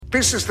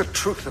This is the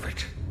truth of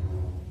it.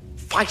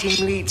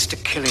 Fighting leads to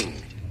killing,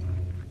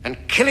 and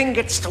killing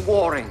gets to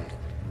warring,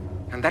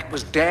 and that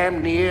was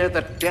damn near the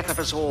death of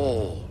us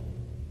all.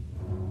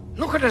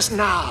 Look at us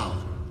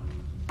now,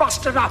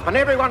 busted up and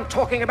everyone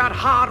talking about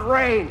hard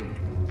rain.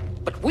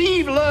 But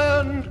we've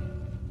learned,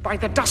 by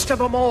the dust of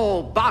them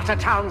all,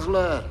 Bartertown's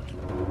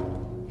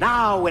learned.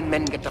 Now when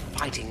men get to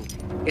fighting,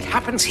 it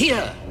happens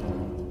here,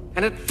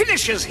 and it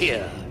finishes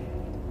here.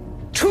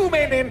 2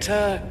 men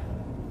enter,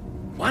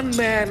 1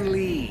 man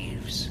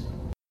leaves.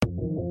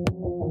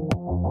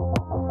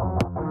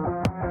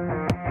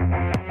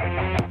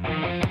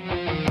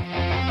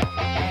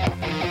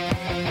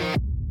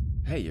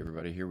 Hey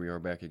everybody, here we are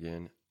back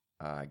again.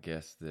 I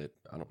guess that,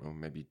 I don't know,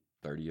 maybe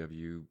 30 of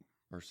you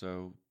or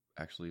so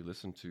actually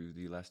listened to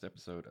the last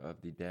episode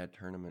of the Dad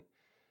Tournament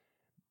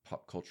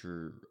pop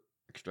culture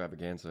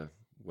extravaganza,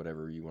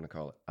 whatever you want to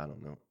call it. I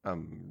don't know.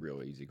 I'm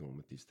real easy going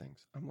with these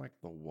things. I'm like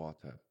the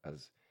water,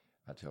 as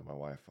I tell my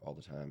wife all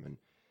the time, and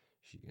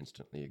she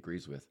instantly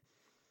agrees with.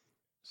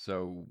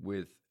 So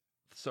with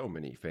so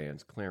many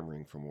fans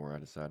clamoring for more, I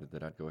decided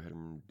that I'd go ahead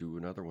and do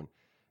another one.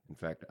 In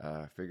fact,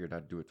 I figured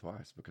I'd do it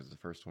twice, because the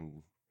first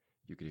one,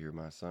 you could hear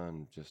my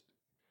son just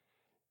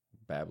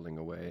babbling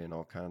away in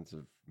all kinds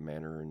of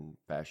manner and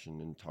fashion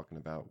and talking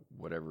about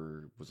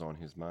whatever was on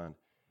his mind.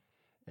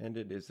 And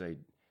it is a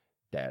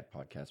dad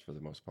podcast for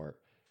the most part.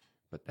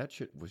 But that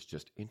shit was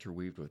just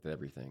interweaved with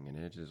everything, and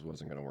it just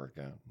wasn't going to work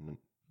out. And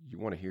you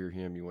want to hear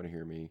him, you want to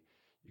hear me,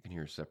 you can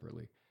hear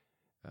separately.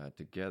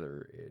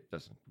 Together, it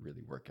doesn't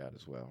really work out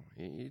as well.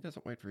 He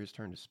doesn't wait for his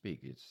turn to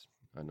speak. It's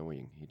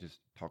annoying. He just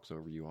talks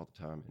over you all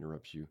the time,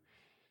 interrupts you.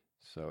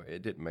 So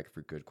it didn't make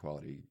for good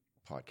quality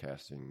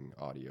podcasting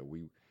audio.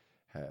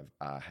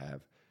 I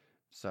have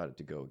decided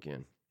to go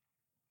again.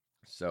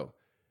 So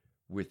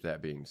with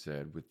that being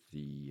said, with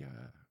the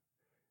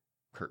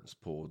curtains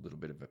pulled, a little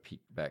bit of a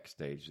peek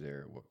backstage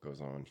there at what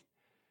goes on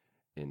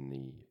in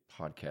the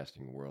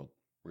podcasting world,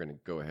 we're going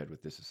to go ahead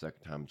with this a second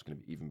time. It's going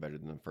to be even better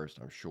than the first,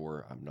 I'm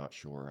sure. I'm not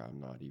sure.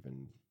 I'm not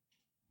even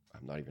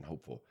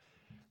hopeful.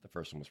 The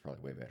first one was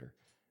probably way better,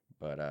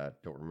 but I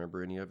don't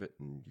remember any of it,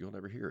 and you'll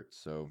never hear it.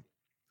 So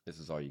this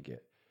is all you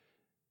get.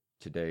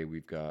 Today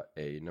we've got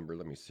a number.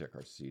 Let me check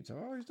our seeds.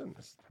 I've always done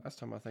this. Last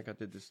time I think I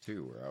did this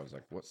too, where I was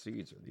like, what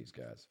seeds are these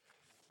guys?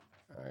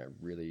 I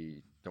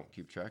really don't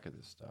keep track of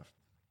this stuff.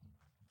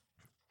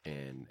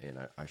 And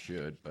I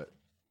should, but,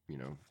 you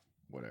know,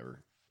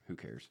 whatever. Who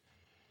cares?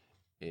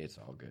 It's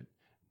all good.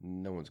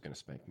 No one's going to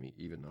spank me,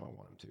 even though I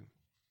want them to.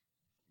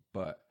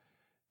 But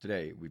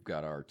today, we've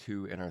got our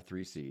 2 and our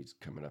 3 seeds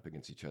coming up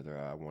against each other.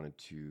 I wanted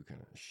to kind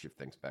of shift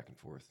things back and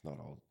forth, not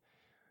all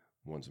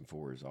 1s and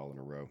 4s all in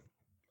a row.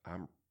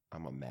 I'm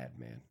a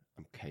madman.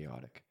 I'm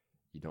chaotic.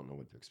 You don't know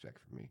what to expect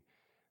from me.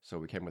 So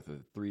we came with a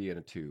 3 and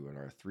a 2, and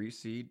our 3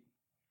 seed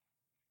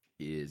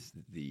is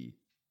the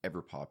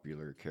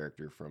ever-popular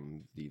character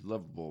from the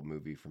lovable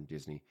movie from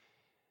Disney,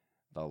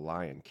 The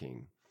Lion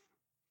King.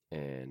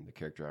 And the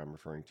character I'm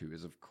referring to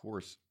is, of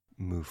course,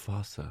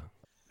 Mufasa.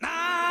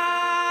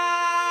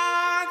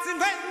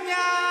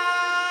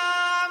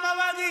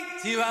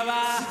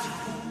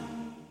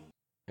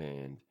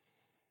 And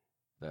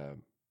the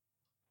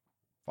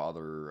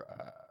father,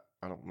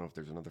 I don't know if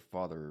there's another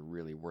father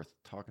really worth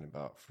talking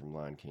about from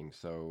Lion King.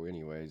 So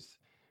anyways,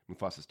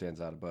 Mufasa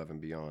stands out above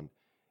and beyond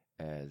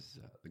as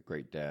the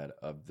great dad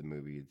of the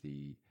movie,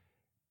 the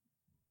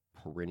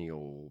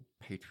perennial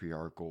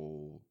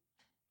patriarchal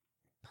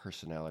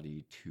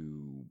personality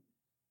to,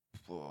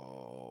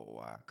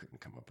 I couldn't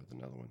come up with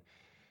another one.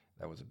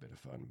 That was a bit of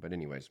fun. But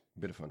anyways, a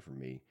bit of fun for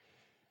me.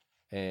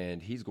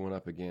 And he's going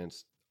up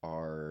against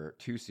our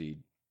 2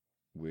 seed,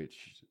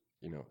 which,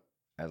 you know,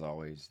 as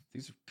always,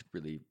 these could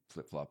really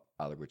flip-flop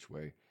either which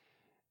way.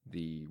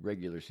 The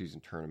regular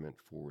season tournament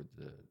for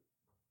the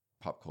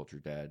pop culture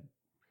dad,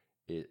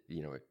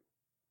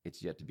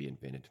 it's yet to be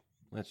invented.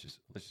 Let's just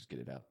get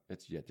it out.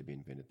 It's yet to be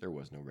invented. There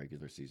was no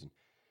regular season.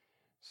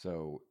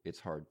 So it's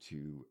hard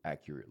to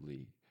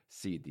accurately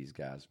seed these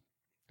guys.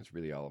 It's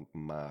really all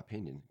my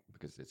opinion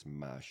because it's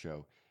my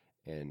show.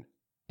 And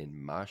in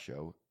my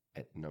show,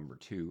 at number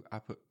 2, I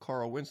put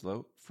Carl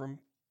Winslow from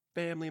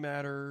Family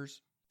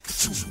Matters.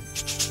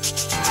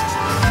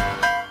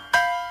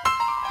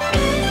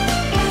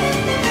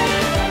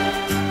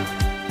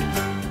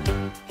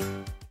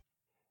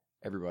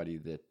 Everybody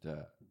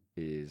that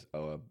is, I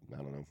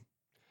don't know,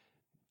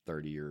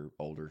 30 or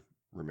older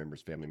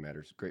remembers Family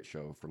Matters. Great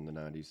show from the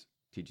 90s.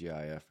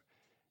 TGIF,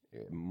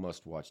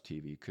 must-watch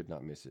TV, could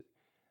not miss it.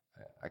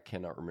 I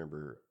cannot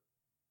remember,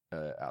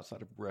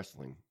 outside of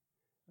wrestling,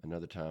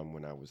 another time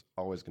when I was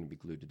always going to be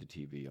glued to the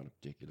TV on a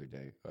particular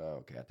day.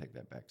 Okay, I take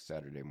that back.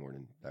 Saturday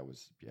morning,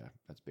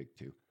 that's big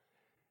too.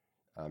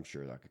 I'm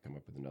sure that I could come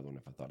up with another one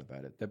if I thought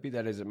about it. That be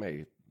that as it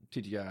may,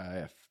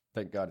 TGIF,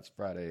 thank God it's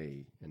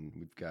Friday, and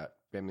we've got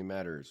Family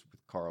Matters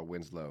with Carl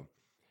Winslow,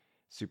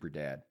 Super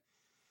Dad.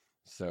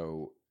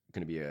 So,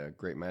 going to be a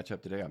great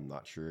matchup today. I'm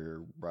not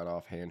sure right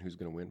offhand who's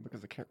going to win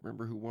because I can't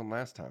remember who won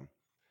last time.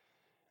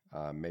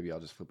 Maybe I'll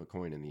just flip a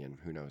coin in the end.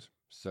 Who knows?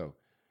 So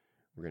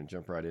we're going to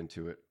jump right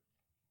into it.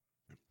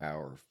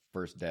 Our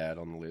first dad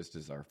on the list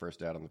is our first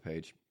dad on the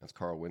page. That's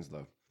Carl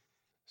Winslow.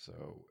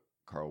 So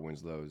Carl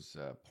Winslow's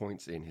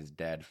points in his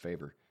dad's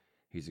favor.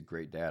 He's a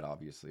great dad,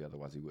 obviously.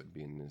 Otherwise, he wouldn't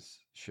be in this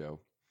show.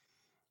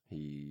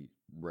 He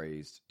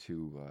raised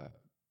two,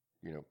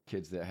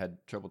 kids that had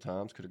troubled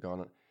times. Could have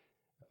gone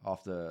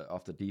off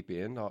the deep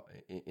end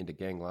into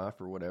gang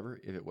life or whatever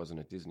if it wasn't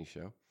a Disney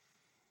show.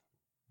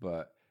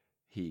 But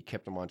he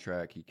kept them on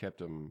track. He kept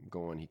them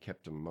going. He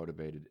kept them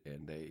motivated,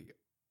 and they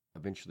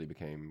eventually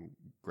became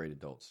great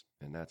adults.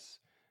 And that's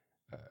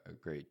a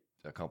great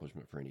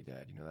accomplishment for any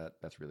dad.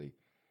 That's really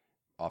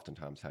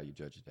oftentimes how you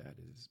judge a dad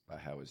is by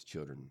how his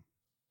children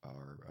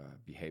are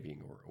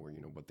behaving or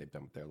what they've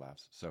done with their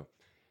lives. So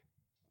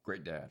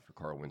great dad for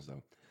Carl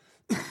Winslow.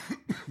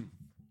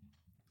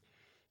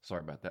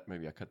 Sorry about that.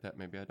 Maybe I cut that.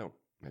 Maybe I don't.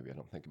 Maybe I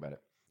don't think about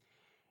it.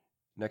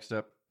 Next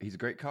up, he's a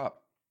great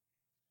cop.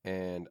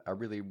 And I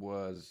really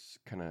was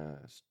kind of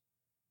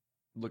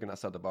looking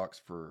outside the box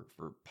for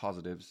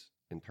positives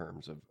in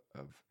terms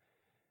of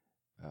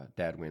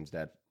dad wins,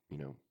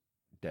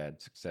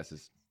 dad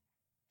successes.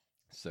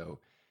 So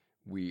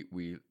we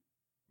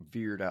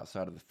veered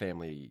outside of the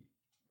family,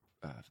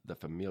 the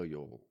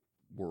familial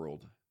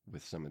world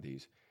with some of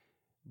these.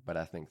 But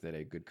I think that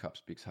a good cop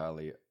speaks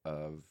highly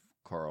of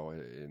Carl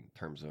in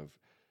terms of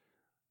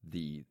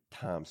the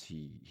times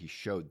he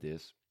showed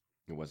this.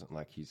 It wasn't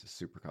like he's a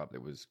super cop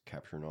that was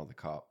capturing all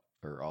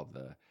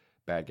the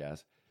bad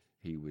guys.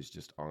 He was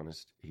just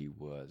honest. He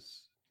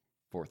was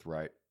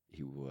forthright.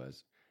 He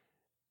was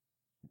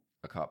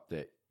a cop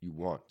that you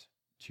want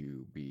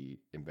to be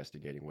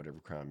investigating whatever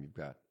crime you've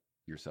got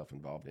yourself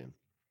involved in.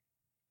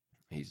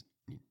 He's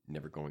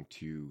never going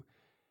to,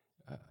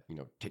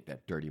 take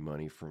that dirty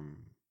money from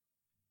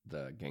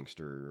the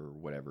gangster or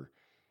whatever.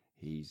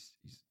 He's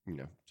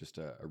just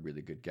a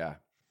really good guy.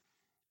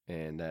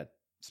 And that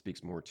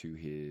speaks more to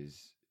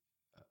his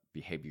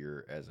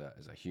behavior as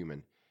a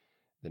human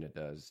than it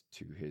does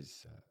to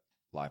his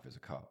life as a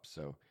cop.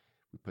 So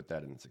we put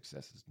that in the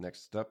successes.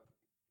 Next up,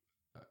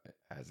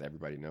 as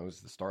everybody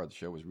knows, the star of the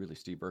show was really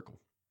Steve Urkel.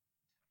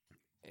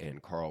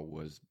 And Carl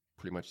was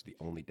pretty much the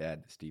only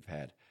dad that Steve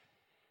had.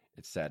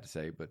 It's sad to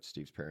say, but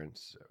Steve's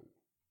parents,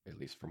 at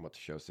least from what the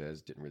show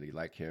says, didn't really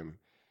like him,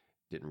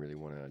 didn't really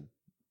want to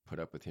put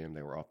up with him.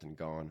 They were often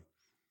gone.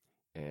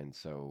 And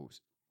so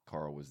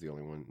Carl was the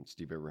only one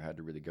Steve ever had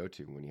to really go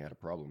to when he had a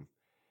problem.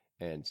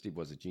 And Steve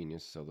was a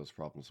genius, so those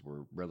problems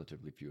were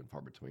relatively few and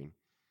far between.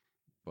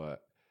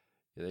 But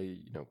they,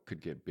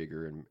 could get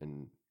bigger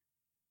and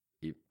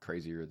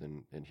crazier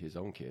than his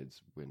own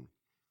kids when,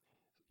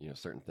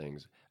 certain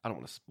things. I don't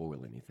want to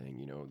spoil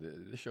anything.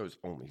 The show's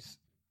only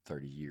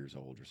 30 years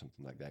old or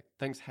something like that.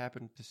 Things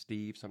happen to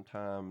Steve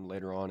sometime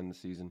later on in the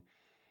season.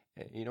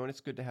 And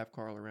it's good to have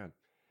Carl around.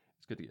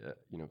 It's good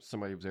to,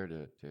 somebody was there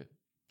to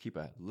keep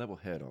a level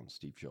head on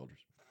Steve's shoulders.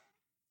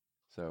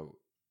 So,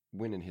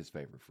 win in his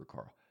favor for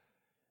Carl.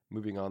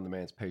 Moving on, the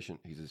man's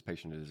patient. He's as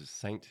patient as a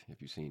saint.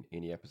 If you've seen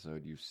any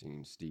episode, you've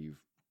seen Steve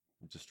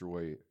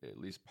destroy at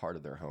least part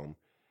of their home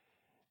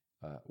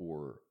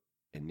or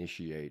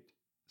initiate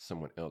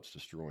someone else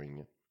destroying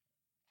it.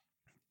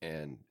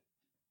 And,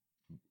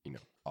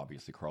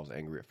 obviously Carl's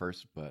angry at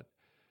first, but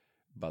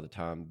by the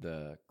time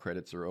the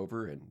credits are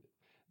over and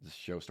the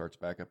show starts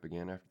back up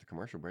again after the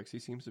commercial breaks, he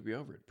seems to be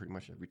over it pretty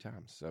much every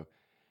time. So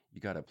you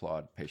got to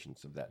applaud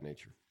patience of that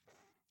nature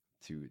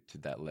to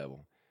that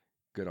level.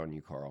 Good on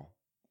you, Carl.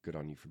 Good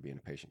on you for being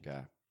a patient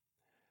guy.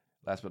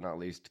 Last but not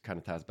least, kind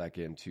of ties back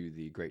into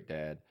the great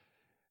dad.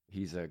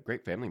 He's a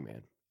great family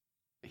man.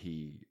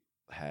 He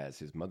has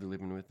his mother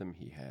living with him.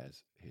 He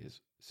has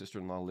his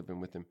sister-in-law living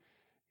with him,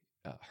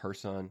 her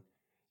son,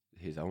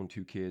 his own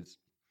two kids.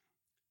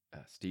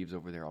 Steve's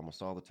over there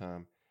almost all the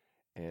time.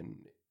 And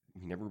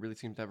he never really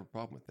seems to have a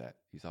problem with that.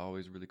 He's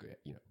always really good.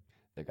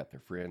 They've got their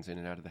friends in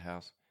and out of the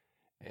house.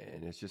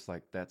 And it's just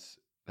like, that's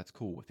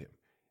cool with him.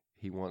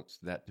 He wants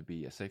that to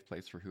be a safe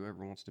place for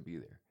whoever wants to be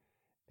there.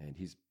 And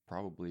he's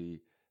probably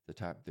the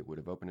type that would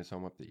have opened his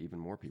home up to even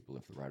more people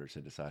if the writers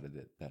had decided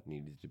that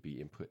needed to be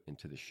input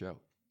into the show.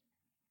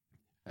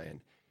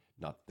 And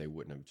not that they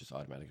wouldn't have just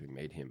automatically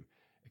made him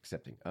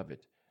accepting of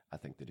it. I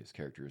think that his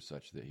character is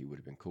such that he would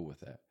have been cool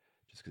with that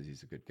just because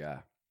he's a good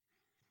guy.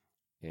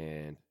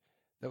 And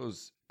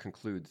those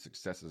conclude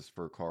successes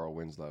for Carl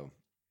Winslow.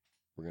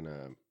 We're going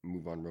to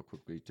move on real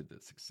quickly to the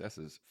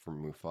successes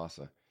from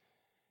Mufasa.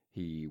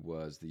 He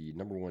was the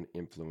number one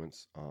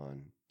influence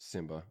on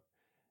Simba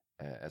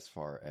as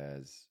far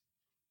as,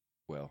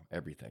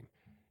 everything.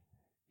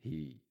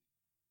 He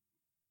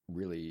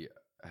really,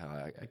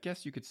 I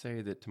guess you could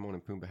say that Timon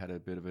and Pumbaa had a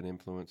bit of an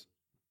influence,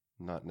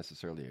 not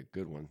necessarily a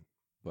good one,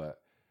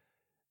 but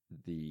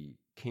the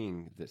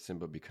king that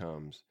Simba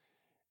becomes,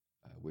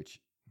 which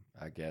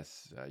I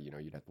guess,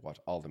 you'd have to watch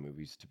all the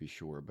movies to be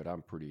sure, but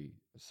I'm pretty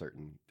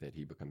certain that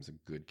he becomes a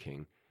good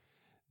king.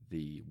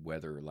 The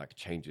weather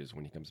changes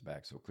when he comes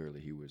back, so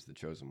clearly he was the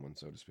chosen one,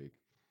 so to speak.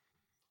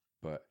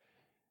 But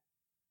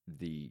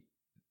the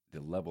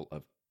level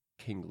of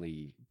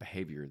kingly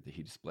behavior that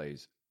he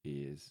displays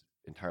is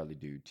entirely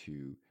due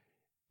to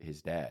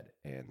his dad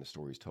and the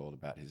stories told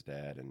about his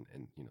dad, and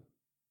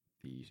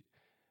the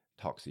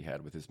talks he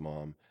had with his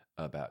mom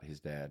about his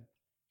dad.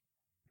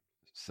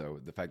 So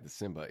the fact that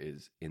Simba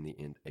is in the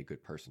end a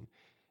good person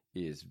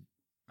is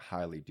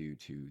highly due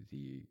to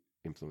the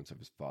influence of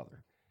his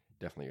father.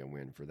 Definitely a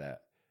win for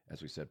that.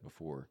 As we said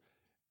before,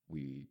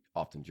 we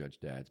often judge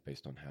dads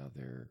based on how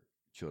their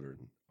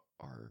children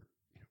are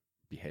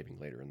behaving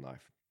later in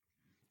life.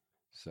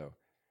 So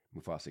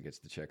Mufasa gets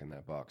the check in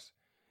that box.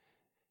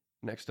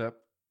 Next up,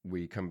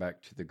 we come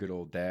back to the good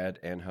old dad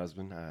and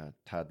husband. I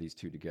tied these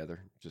two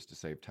together just to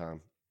save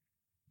time.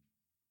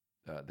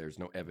 There's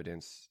no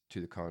evidence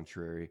to the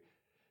contrary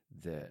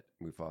that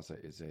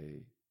Mufasa is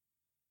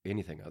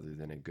anything other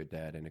than a good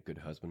dad and a good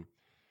husband.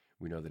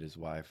 We know that his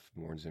wife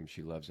mourns him,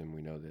 she loves him.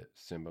 We know that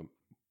Simba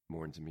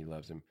mourns him, he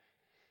loves him.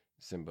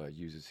 Simba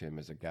uses him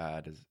as a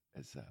guide,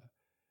 as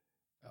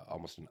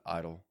almost an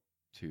idol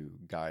to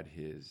guide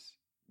his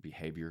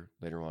behavior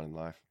later on in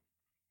life.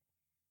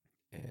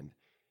 And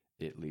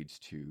it leads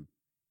to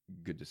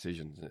good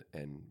decisions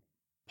and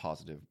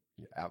positive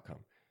outcome.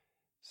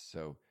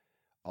 So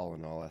all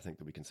in all, I think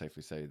that we can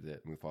safely say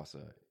that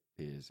Mufasa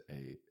is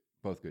a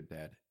both good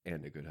dad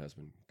and a good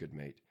husband, good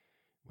mate,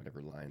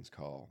 whatever lions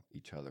call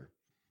each other.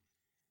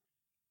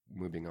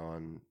 Moving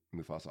on,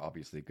 Mufasa,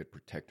 obviously a good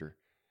protector.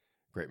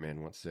 Great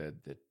man once said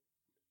that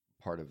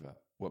part of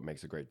what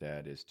makes a great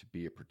dad is to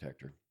be a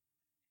protector.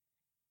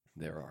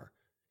 There are,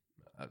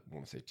 I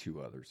want to say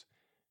two others,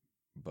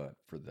 but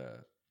for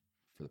the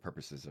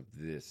purposes of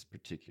this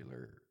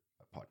particular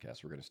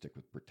podcast, we're going to stick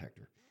with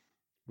protector,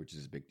 which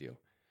is a big deal.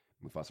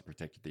 Mufasa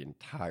protected the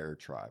entire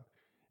tribe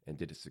and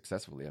did it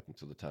successfully up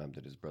until the time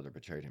that his brother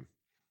betrayed him.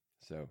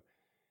 So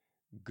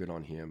good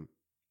on him.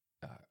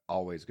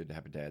 Always good to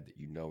have a dad that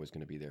you know is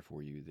going to be there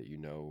for you, that you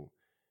know.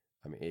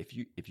 I mean,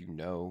 if you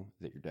know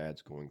that your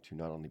dad's going to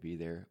not only be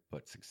there,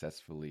 but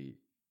successfully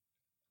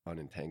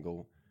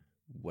unentangle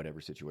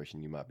whatever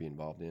situation you might be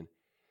involved in,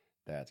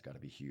 that's got to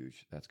be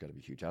huge. That's got to be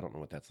huge. I don't know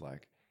what that's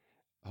like.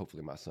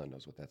 Hopefully my son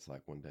knows what that's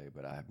like one day,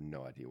 but I have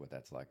no idea what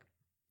that's like.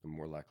 I'm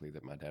more likely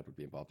that my dad would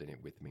be involved in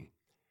it with me.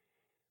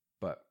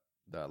 But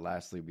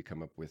lastly, we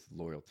come up with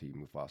loyalty.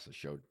 Mufasa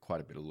showed quite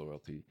a bit of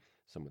loyalty.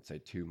 Some would say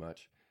too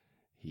much.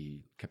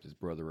 He kept his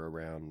brother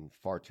around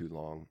far too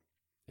long.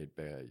 It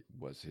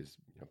was his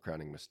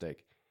crowning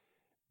mistake.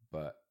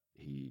 But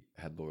he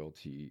had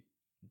loyalty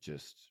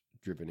just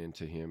driven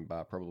into him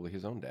by probably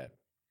his own dad.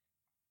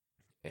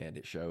 And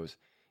it shows,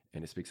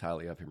 and it speaks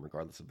highly of him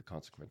regardless of the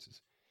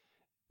consequences.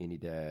 Any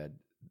dad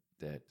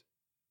that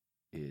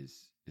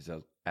is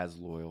as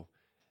loyal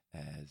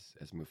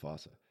as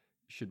Mufasa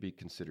should be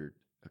considered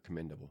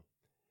commendable.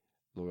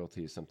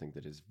 Loyalty is something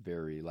that is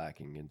very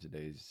lacking in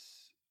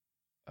today's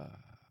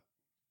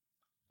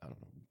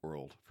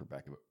world, for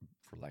lack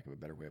of a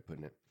better way of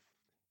putting it.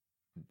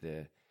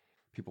 The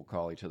people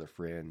call each other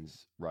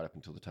friends right up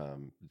until the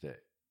time that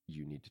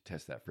you need to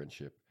test that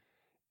friendship,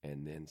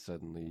 and then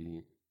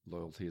suddenly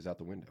loyalty is out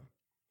the window.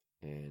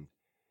 And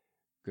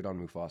good on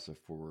Mufasa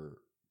for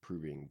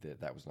proving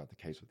that that was not the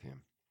case with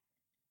him.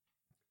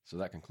 So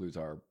that concludes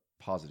our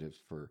positives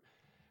for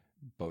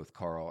both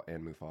Carl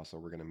and Mufasa.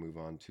 We're going to move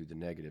on to the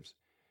negatives.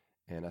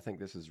 And I think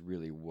this is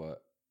really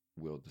what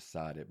will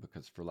decide it,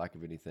 because for lack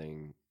of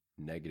anything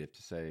negative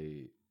to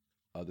say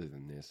other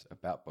than this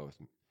about both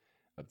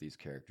of these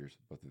characters,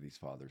 both of these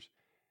fathers,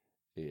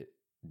 it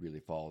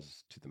really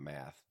falls to the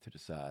math to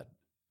decide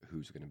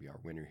who's going to be our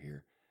winner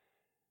here.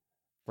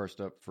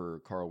 First up for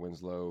Carl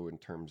Winslow, in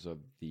terms of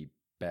the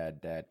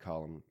bad dad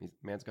column,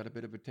 man's got a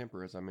bit of a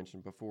temper, as I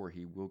mentioned before.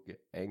 He will get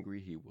angry,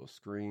 he will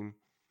scream.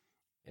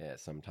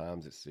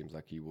 Sometimes it seems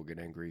like he will get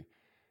angry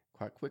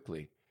quite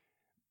quickly.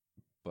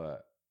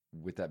 But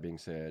with that being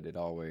said, it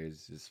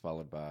always is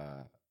followed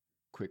by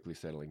quickly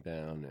settling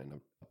down and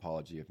an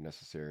apology if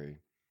necessary.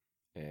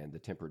 And the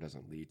temper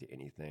doesn't lead to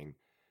anything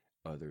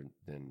other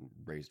than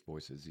raised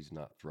voices. He's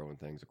not throwing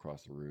things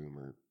across the room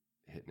or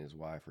hitting his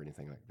wife or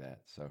anything like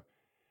that. So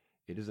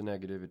it is a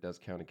negative. It does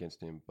count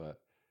against him,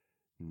 but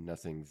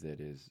nothing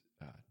that is,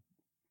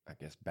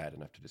 bad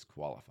enough to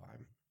disqualify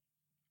him.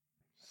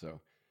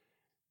 So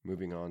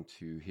moving on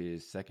to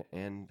his second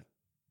and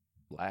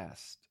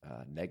last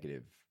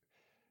negative,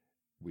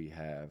 we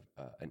have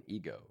an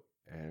ego.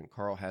 And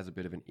Carl has a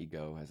bit of an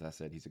ego. As I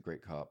said, he's a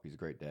great cop. He's a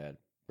great dad,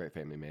 great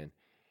family man.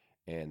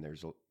 And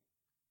there's a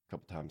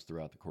couple times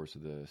throughout the course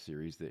of the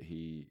series that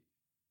he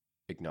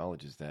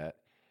acknowledges that,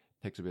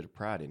 takes a bit of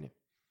pride in it.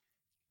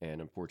 And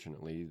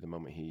unfortunately, the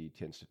moment he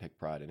tends to take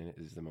pride in it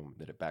is the moment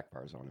that it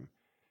backfires on him.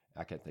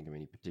 I can't think of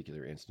any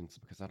particular instance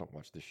because I don't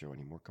watch this show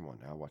anymore. Come on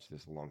now, I watched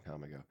this a long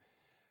time ago.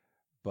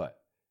 But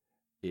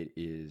it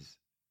is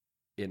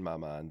in my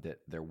mind that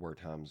there were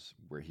times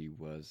where he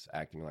was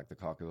acting like the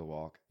cock of the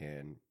walk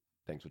and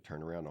things would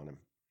turn around on him.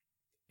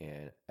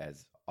 And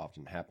as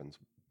often happens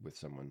with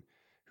someone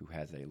who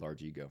has a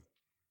large ego.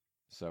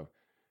 So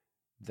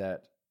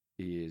that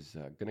is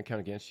going to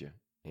count against you,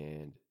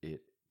 and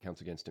it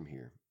counts against him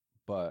here.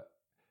 But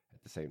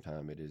at the same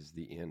time, it is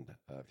the end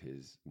of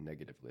his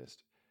negative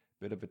list.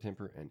 Bit of a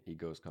temper and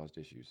egos caused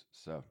issues.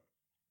 So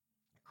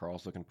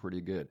Carl's looking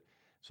pretty good,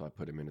 so I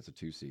put him in as a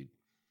 2 seed.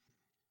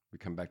 We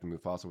come back to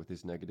Mufasa with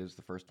his negatives.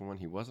 The first one,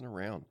 he wasn't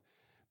around.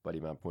 Buddy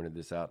of mine pointed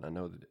this out, and I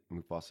know that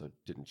Mufasa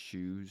didn't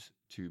choose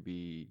to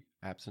be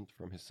absent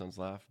from his son's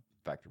life.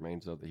 Fact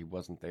remains, though, that he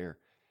wasn't there.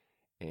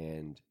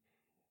 And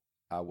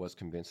I was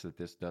convinced that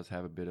this does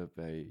have a bit of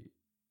an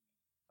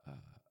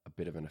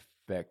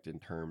effect in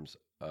terms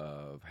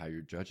of how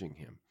you're judging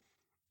him.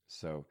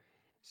 So,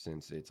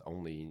 since it's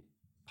only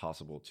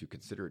possible to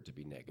consider it to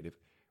be negative,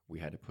 we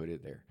had to put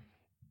it there,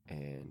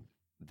 and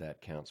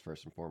that counts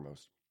first and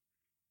foremost.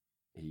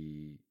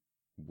 He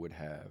would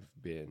have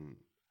been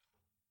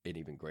an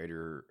even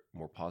greater,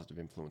 more positive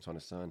influence on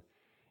his son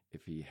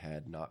if he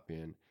had not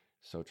been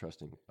so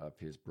trusting of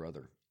his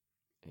brother.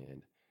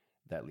 And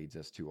that leads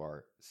us to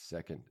our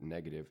second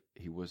negative.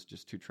 He was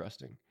just too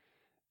trusting.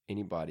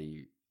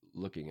 Anybody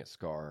looking at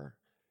Scar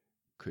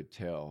could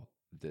tell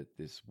that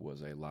this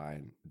was a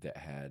lion that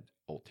had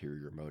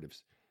ulterior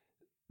motives.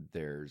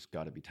 There's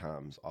got to be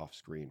times off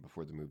screen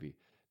before the movie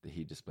that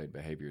he displayed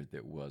behavior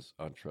that was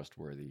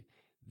untrustworthy,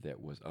 that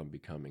was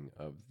unbecoming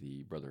of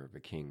the brother of a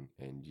king,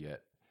 and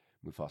yet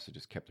Mufasa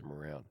just kept him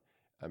around.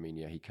 I mean,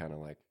 yeah, he kind of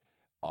like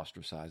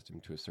ostracized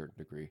him to a certain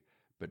degree,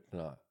 but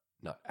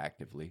not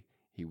actively.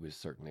 He was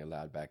certainly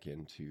allowed back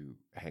in to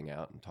hang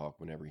out and talk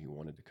whenever he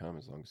wanted to come,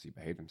 as long as he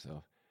behaved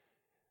himself.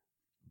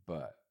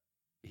 But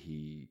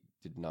he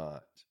did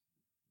not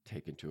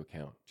take into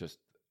account just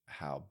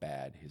how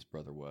bad his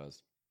brother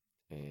was,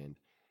 and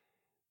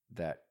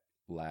that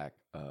lack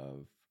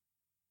of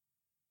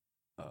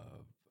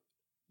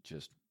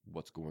just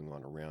what's going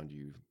on around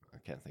you. I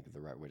can't think of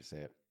the right way to say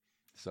it.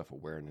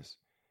 Self-awareness.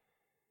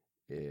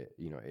 It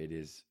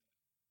is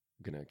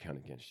going to count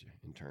against you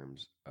in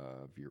terms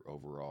of your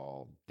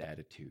overall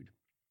daditude.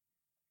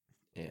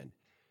 And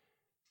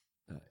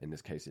in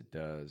this case, it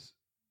does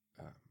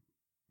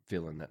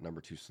fill in that number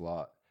 2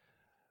 slot.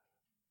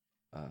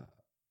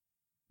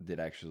 That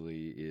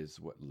actually is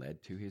what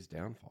led to his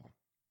downfall.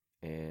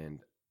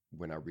 And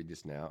when I read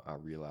this now, I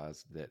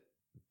realize that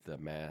the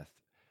math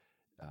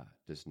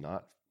does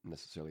not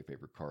necessarily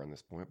favor Carr on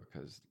this point,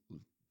 because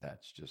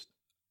that's just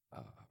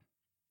an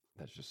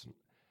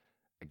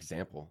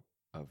example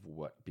of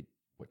what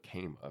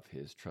came of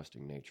his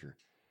trusting nature.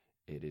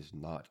 It is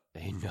not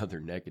another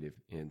negative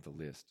in the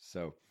list.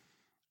 So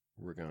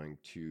we're going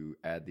to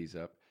add these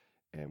up,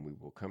 and we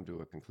will come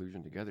to a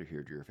conclusion together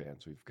here, dear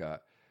fans. We've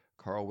got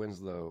Carl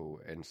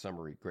Winslow, in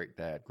summary: great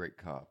dad, great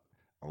cop,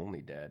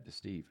 only dad to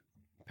Steve,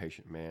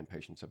 patient man,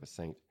 patience of a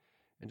saint,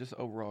 and just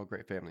overall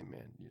great family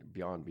man.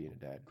 Beyond being a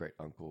dad, great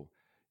uncle,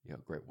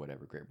 great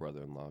whatever, great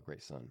brother-in-law,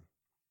 great son.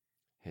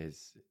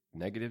 His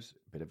negatives: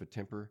 bit of a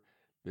temper,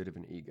 bit of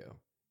an ego.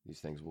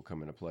 These things will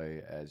come into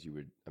play, as you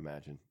would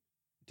imagine.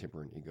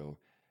 Temper and ego,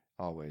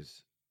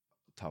 always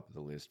top of the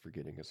list for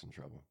getting us in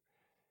trouble.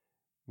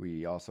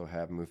 We also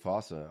have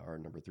Mufasa, our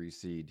number 3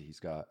 seed.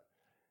 He's got,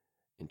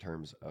 in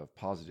terms of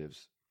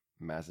positives,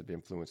 massive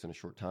influence in a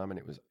short time, and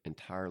it was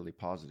entirely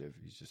positive.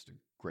 He's just a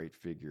great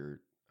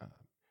figure,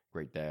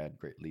 great dad,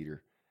 great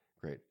leader,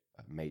 great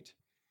mate.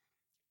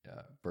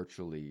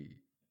 Virtually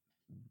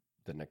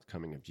the next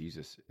coming of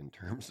Jesus in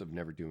terms of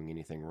never doing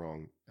anything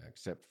wrong,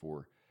 except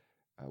for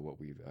what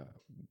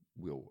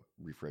we'll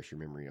refresh your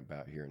memory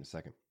about here in a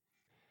second.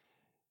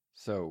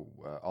 So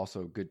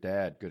also good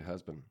dad, good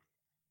husband,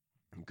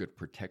 good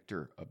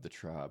protector of the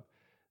tribe.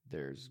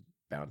 There's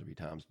bound to be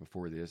times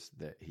before this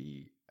that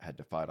he had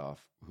to fight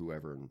off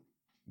whoever and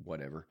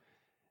whatever,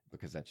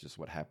 because that's just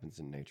what happens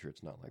in nature.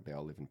 It's not like they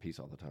all live in peace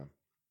all the time.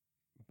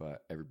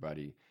 But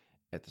everybody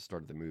at the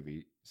start of the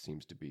movie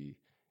seems to be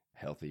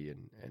healthy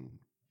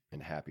and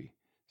happy.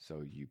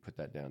 So you put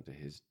that down to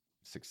his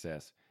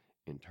success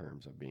in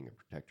terms of being a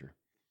protector.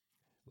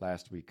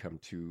 Last, we come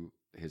to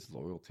his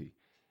loyalty.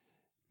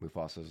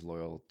 Mufasa is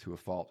loyal to a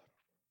fault.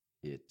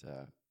 It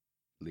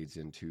leads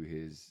into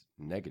his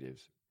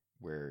negatives,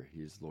 where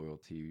his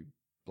loyalty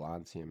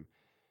blinds him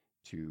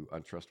to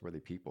untrustworthy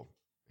people.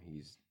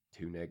 He's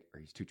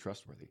too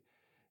trustworthy.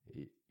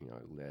 It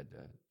led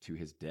to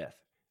his death,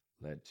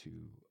 led to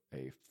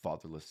a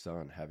fatherless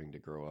son having to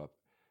grow up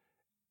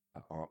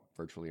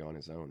virtually on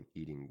his own,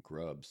 eating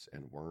grubs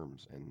and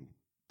worms and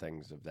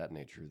things of that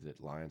nature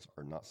that lions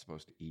are not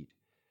supposed to eat.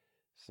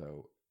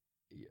 So,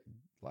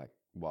 like,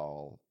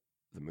 while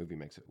the movie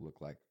makes it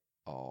look like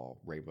all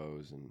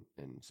rainbows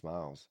and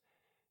smiles,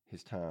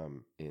 his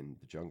time in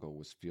the jungle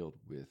was filled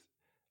with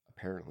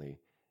apparently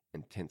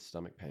intense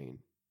stomach pain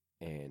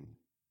and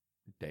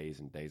days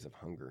of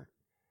hunger.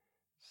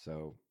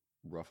 So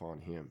rough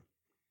on him.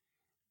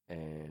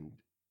 And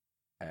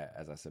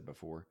as I said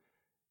before,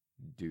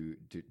 due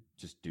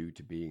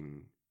to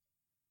being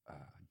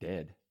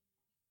dead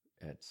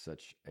at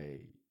such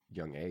a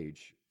young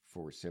age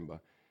for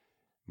Simba,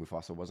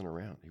 Mufasa wasn't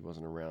around. He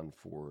wasn't around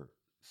for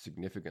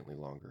significantly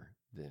longer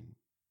than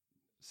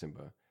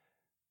Simba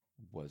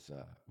was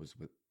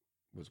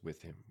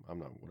with him.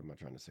 What am I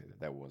trying to say?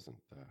 That wasn't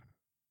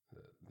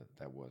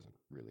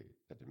really,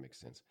 that didn't make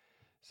sense.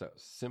 So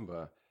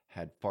Simba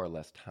had far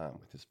less time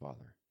with his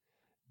father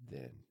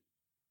than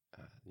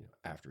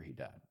after he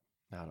died.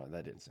 No,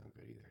 that didn't sound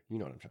good either. You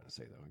know what I'm trying to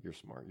say, though. You're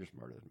smart. You're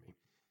smarter than me.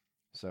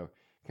 So,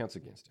 counts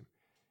against him.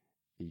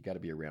 You got to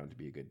be around to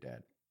be a good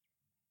dad.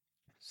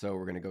 So,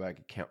 we're going to go back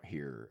and count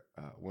here.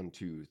 1,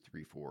 2,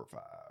 3, 4,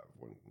 5.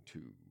 1, 2,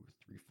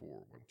 3, 4.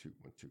 1, 2,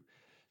 1, 2.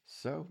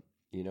 So,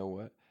 you know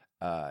what?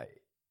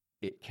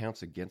 It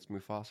counts against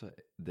Mufasa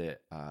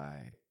that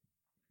I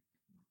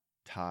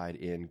tied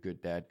in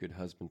good dad, good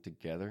husband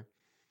together.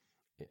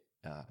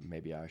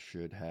 Maybe I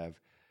should have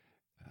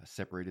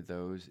separated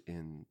those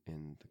in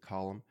the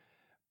column,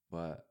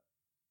 but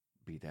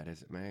be that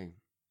as it may,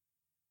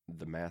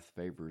 the math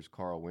favors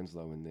Carl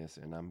Winslow in this,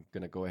 and I'm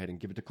going to go ahead and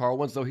give it to Carl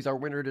Winslow. He's our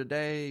winner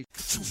today.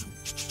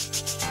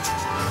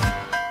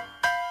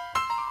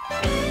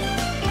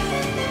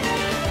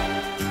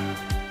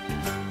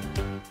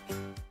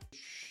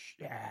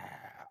 Yeah,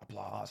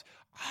 applause.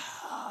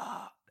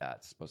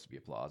 That's supposed to be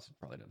applause. It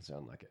probably doesn't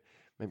sound like it.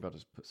 Maybe I'll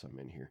just put some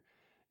in here.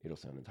 It'll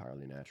sound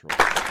entirely natural.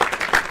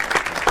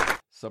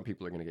 Some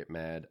people are going to get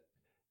mad.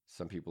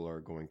 Some people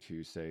are going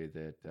to say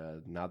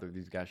that neither of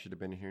these guys should have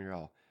been here at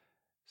all.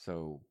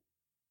 So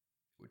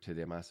to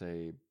them, I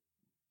say,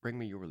 bring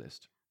me your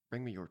list.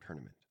 Bring me your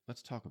tournament.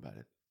 Let's talk about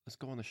it. Let's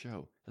go on the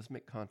show. Let's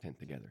make content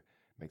together.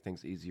 Make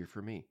things easier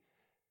for me.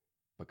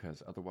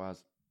 Because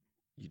otherwise,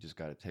 you just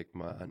got to take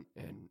mine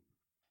and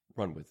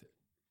run with it.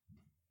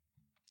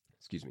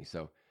 Excuse me.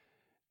 So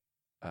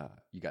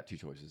you got two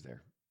choices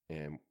there.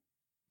 And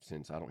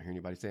since I don't hear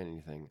anybody saying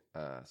anything,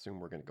 I assume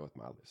we're going to go with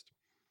my list.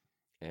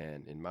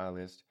 And in my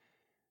list,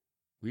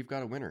 we've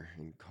got a winner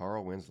in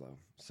Carl Winslow.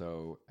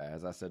 So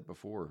as I said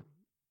before,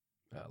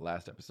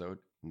 last episode,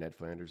 Ned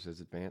Flanders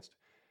has advanced.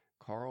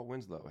 Carl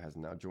Winslow has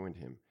now joined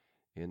him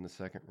in the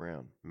second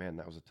round. Man,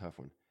 that was a tough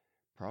one.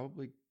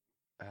 Probably,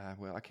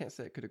 well, I can't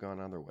say it could have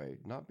gone either way.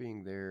 Not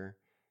being there,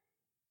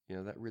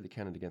 that really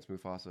counted against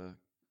Mufasa,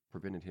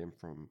 prevented him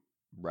from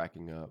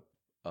racking up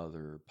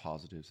other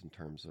positives in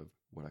terms of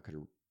what I could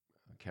have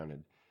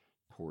counted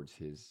towards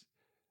his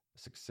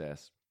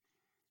success.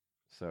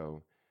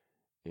 So,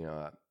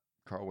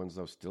 Carl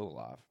Winslow's still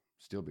alive,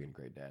 still being a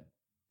great dad.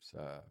 So,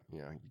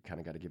 you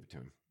kind of got to give it to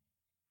him.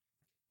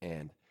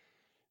 And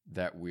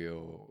that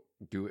will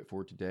do it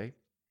for today.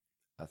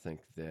 I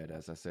think that,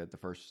 as I said, the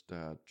first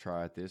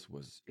try at this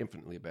was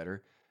infinitely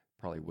better.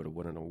 Probably would have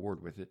won an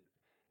award with it.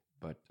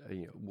 But,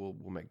 we'll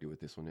make do with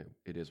this one.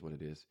 It is what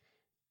it is.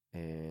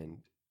 And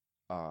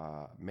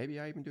maybe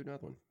I even do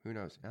another one. Who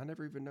knows? I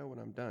never even know when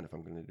I'm done if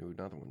I'm going to do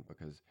another one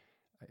because,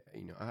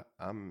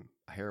 I'm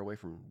a hair away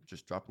from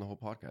just dropping the whole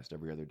podcast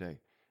every other day.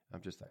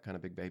 I'm just that kind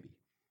of big baby.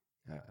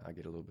 I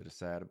get a little bit of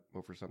sad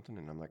over something,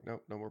 and I'm like,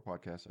 nope, no more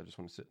podcasts. I just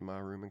want to sit in my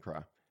room and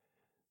cry.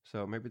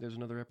 So maybe there's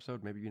another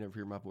episode. Maybe you never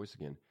hear my voice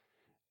again.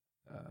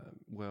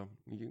 We'll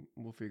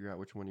figure out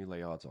which one you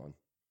lay odds on.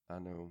 I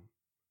know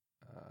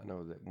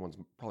that one's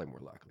probably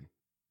more likely,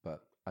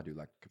 but I do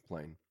like to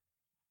complain.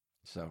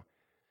 So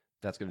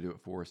that's going to do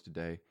it for us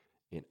today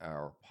in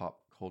our pop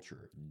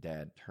culture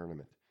dad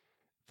tournament.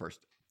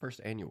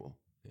 First annual.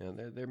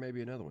 There may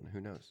be another one.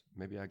 Who knows?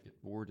 Maybe I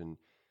get bored and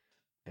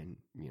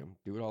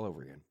do it all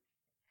over again.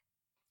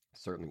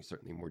 Certainly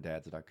more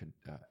dads that I could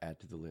add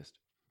to the list.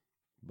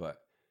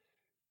 But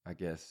I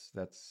guess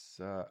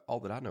that's all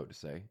that I know to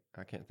say.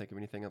 I can't think of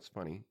anything else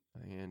funny,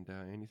 and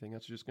anything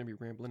else is just going to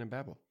be rambling and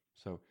babble.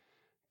 So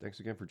thanks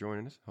again for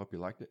joining us. Hope you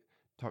liked it.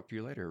 Talk to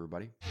you later,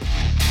 everybody.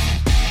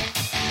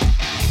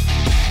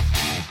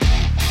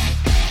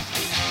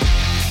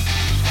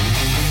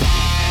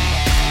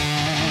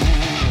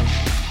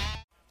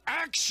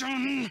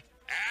 Action!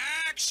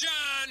 Action!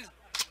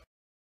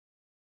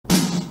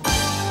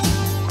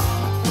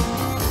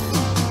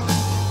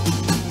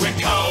 We're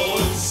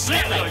Cold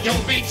Slither,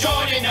 you'll be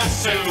joining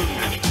us soon.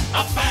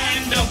 A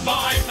band of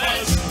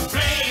vipers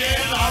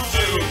playing our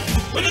tune.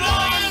 With an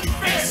iron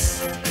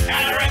fist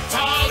and a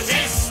reptile's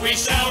hiss, we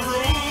shall rule.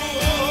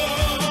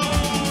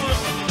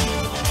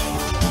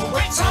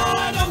 We're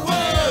tired of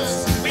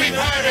words, we've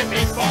heard it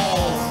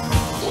before.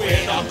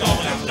 We're not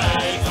gonna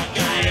play the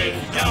game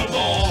no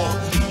more.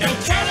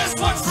 Don't tell us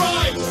what's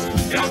right,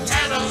 don't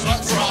tell us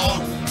what's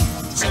wrong.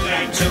 To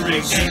learn to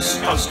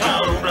resist, cause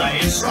Cobra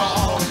is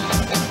strong.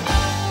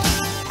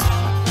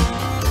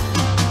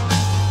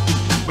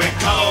 We're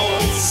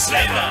Cold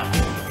Slither,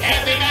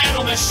 heavy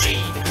metal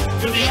machine.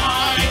 Through the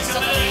eyes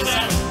of a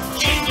laser,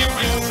 king you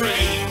will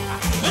free.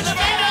 With the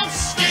venom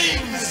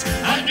stings,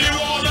 a new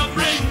order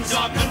brings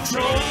our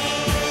control.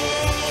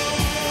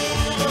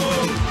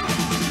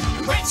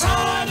 We're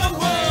tired of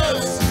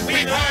words,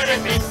 we've heard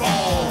it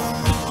before.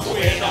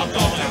 We're not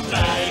gonna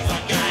play the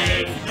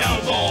game no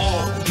more.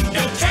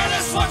 Don't tell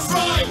us what's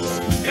right,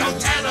 don't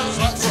tell us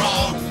what's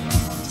wrong.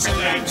 To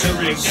learn to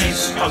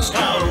resist, cause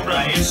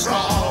Cobra is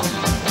strong.